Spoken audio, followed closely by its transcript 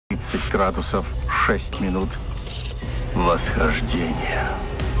15 градусов 6 минут. Восхождение.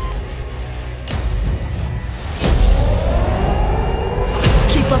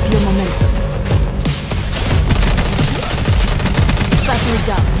 Keep up your momentum. Battery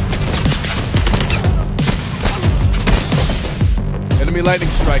down. Enemy lightning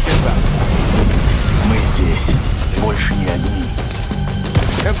strike inbound. Мы здесь. Больше не одни.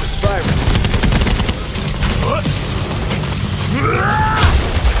 Tempest firing.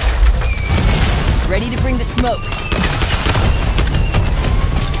 Ready to bring the smoke.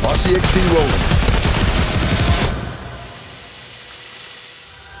 RCXD rolling.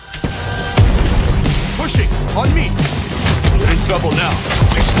 Pushing on me. In trouble now.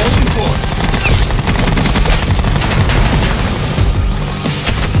 Expulsion forward.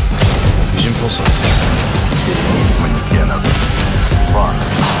 Vision pulsar. Манекенов. 2,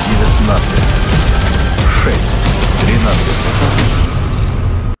 19, 6,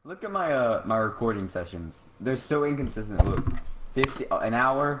 13. Look at my recording sessions. They're so inconsistent. Look, 50 an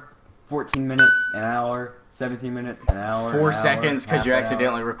hour, 14 minutes, an hour, 17 minutes, an hour. 4 an hour, seconds because you half an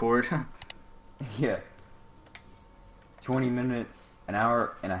accidentally hour. record. Yeah. 20 minutes, an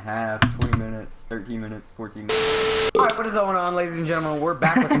hour and a half, 20 minutes, 13 minutes, 14 minutes. Alright, what is going on, ladies and gentlemen? We're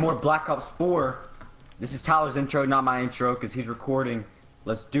back with some more Black Ops 4. This is Tyler's intro, not my intro, because he's recording.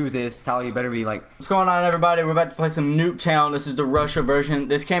 Let's do this. Tyler, you better be like... What's going on, everybody? We're about to play some Nuketown. This is the Russia version.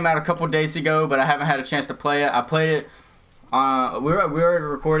 This came out a couple days ago, but I haven't had a chance to play it. I played it... we already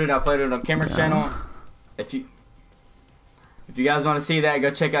recorded. I played it on Kamren's channel. If you guys want to see that,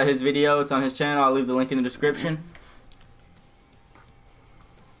 go check out his video. It's on his channel. I'll leave the link in the description.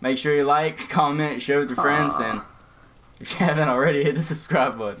 Make sure you like, comment, share with your friends, and if you haven't already, hit the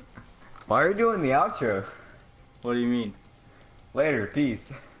subscribe button. Why are you doing the outro? What do you mean? Later,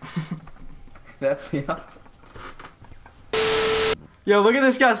 peace. That's the outro. Yo, look at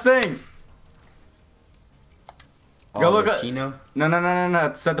this guy's thing. Go look at... Chino? No.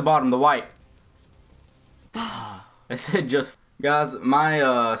 It's at the bottom, the white. I said just... Guys,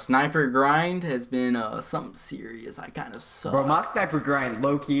 my sniper grind has been something serious. I kind of suck. Bro, my sniper grind,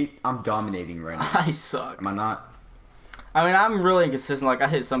 low-key, I'm dominating right now. I suck. Am I not? I mean, I'm really inconsistent. Like, I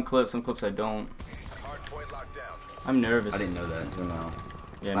hit some clips I don't. I'm nervous. I didn't know that until now.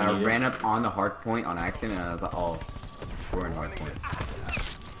 Yeah, Like, me I neither. ran up on the hard point on accident and I was like, oh, we're in hard points.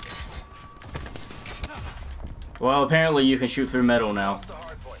 Well, apparently you can shoot through metal now.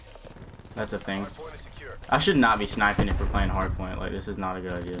 That's a thing. I should not be sniping if we're playing hardpoint. Like, this is not a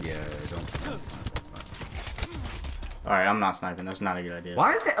good idea. Yeah, don't. Alright, I'm not sniping. That's not a good idea.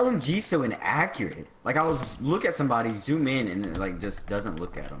 Why is the LMG so inaccurate? Like, I was look at somebody, zoom in, and it like just doesn't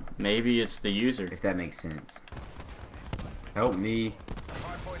look at them. Maybe it's the user. If that makes sense. Help me.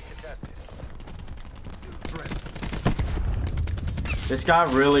 This guy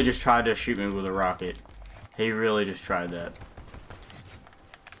really just tried to shoot me with a rocket. He really just tried that.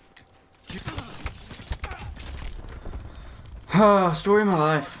 Story of my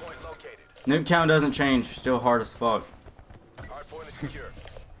life. Nuketown doesn't change. Still hard as fuck.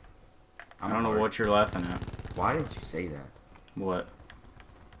 I don't know what you're laughing at. Why did you say that? What?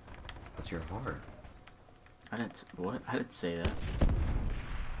 What's your hard? I didn't. What? I didn't say that.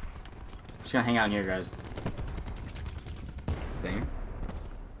 Just gonna hang out in here, guys. Same.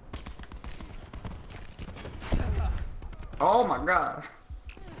 Oh my god.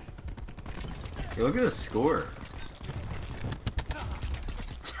 Hey, look at the score.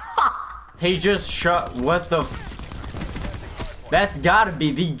 He just shot. What the? F That's gotta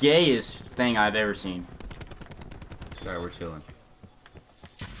be the gayest thing I've ever seen. Alright, we're chilling.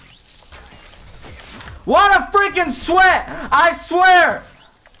 What a freaking sweat! I swear.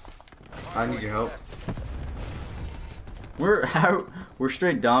 I need your help. We're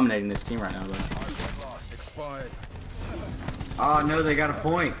straight dominating this team right now, though. Oh no, they got a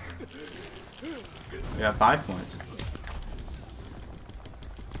point. We got 5 points.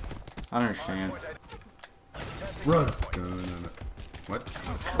 I don't understand. Run. No. What?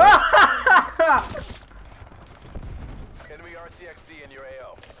 Enemy RCXD in your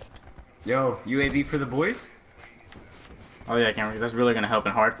AO. Yo, UAV for the boys? Oh yeah, Cameron, because that's really gonna help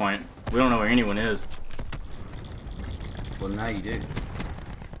in hardpoint. We don't know where anyone is. Well, now you do.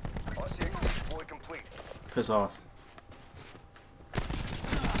 RCXD deploy complete. Piss off.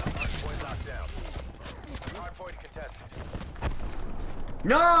 Hardpoint locked down. Hardpoint contested.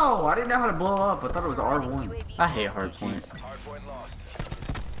 No! I didn't know how to blow up. I thought it was R1. I hate hardpoints. Hardpoint lost.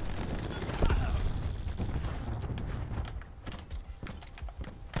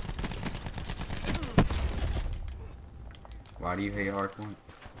 Why do you hate hardpoint?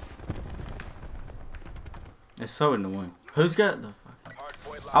 It's so annoying. Who's got the fucking...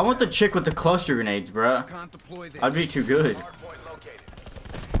 Hardpoint I want the chick with the cluster grenades, bruh. I'd be too good. Hardpoint located.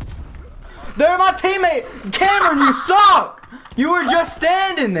 They're my teammate! Cameron, you suck! You were just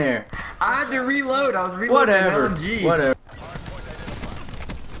standing there. I had to reload. I was reloading Whatever. an LMG. Whatever.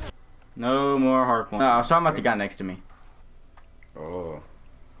 No more hardpoint. No, I was talking about the guy next to me. Oh.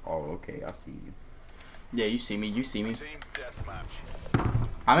 Oh, okay. I see you. Yeah, you see me. You see me. Team deathmatch.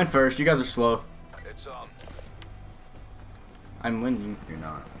 I'm in first. You guys are slow. It's on. I'm winning. You're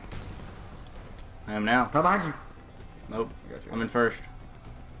not. I am now. How behind you? Nope. I got you. I'm in first.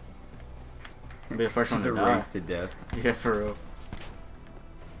 I'll be the first one It's to a die. race to death. Yeah, for real.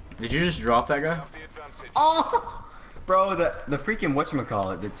 Did you just drop that guy? Have the advantage. Oh! Bro, the freaking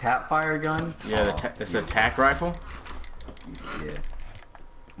whatchamacallit, the tap fire gun? Yeah, Oh, it's a tac rifle. yeah.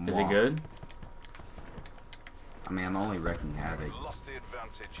 Is it good? I mean, I'm only wrecking havoc. Lost the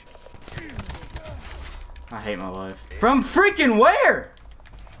advantage. I hate my life. From freaking where?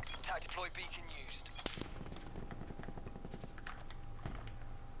 Attack deploy beacon used.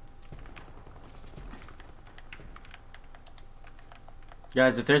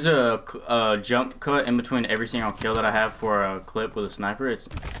 Guys, if there's a jump cut in between every single kill that I have for a clip with a sniper,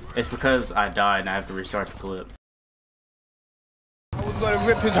 it's because I died and I have to restart the clip. I was gonna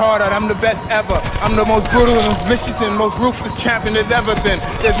rip his heart out. I'm the best ever. I'm the most brutal and vicious and most ruthless champion there's ever been.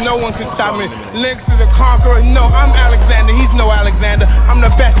 There's no one can stop me. Lynx is a conqueror. No, I'm Alexander. He's no Alexander. I'm the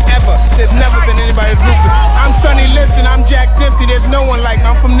best ever. There's never been anybody as ruthless. I'm Sonny Liston. I'm Jack Dempsey. There's no one like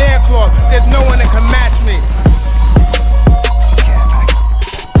me. I'm from Nairclaw. There's no one that can match me.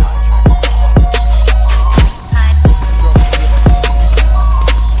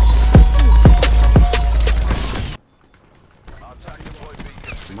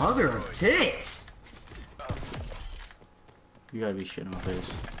 Mother of tits! You gotta be shitting my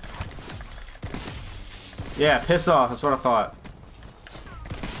face. Yeah, piss off. That's what I thought.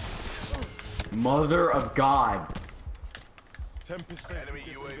 Mother of God. 10% enemy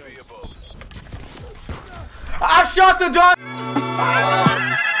UAV above. I shot the dog.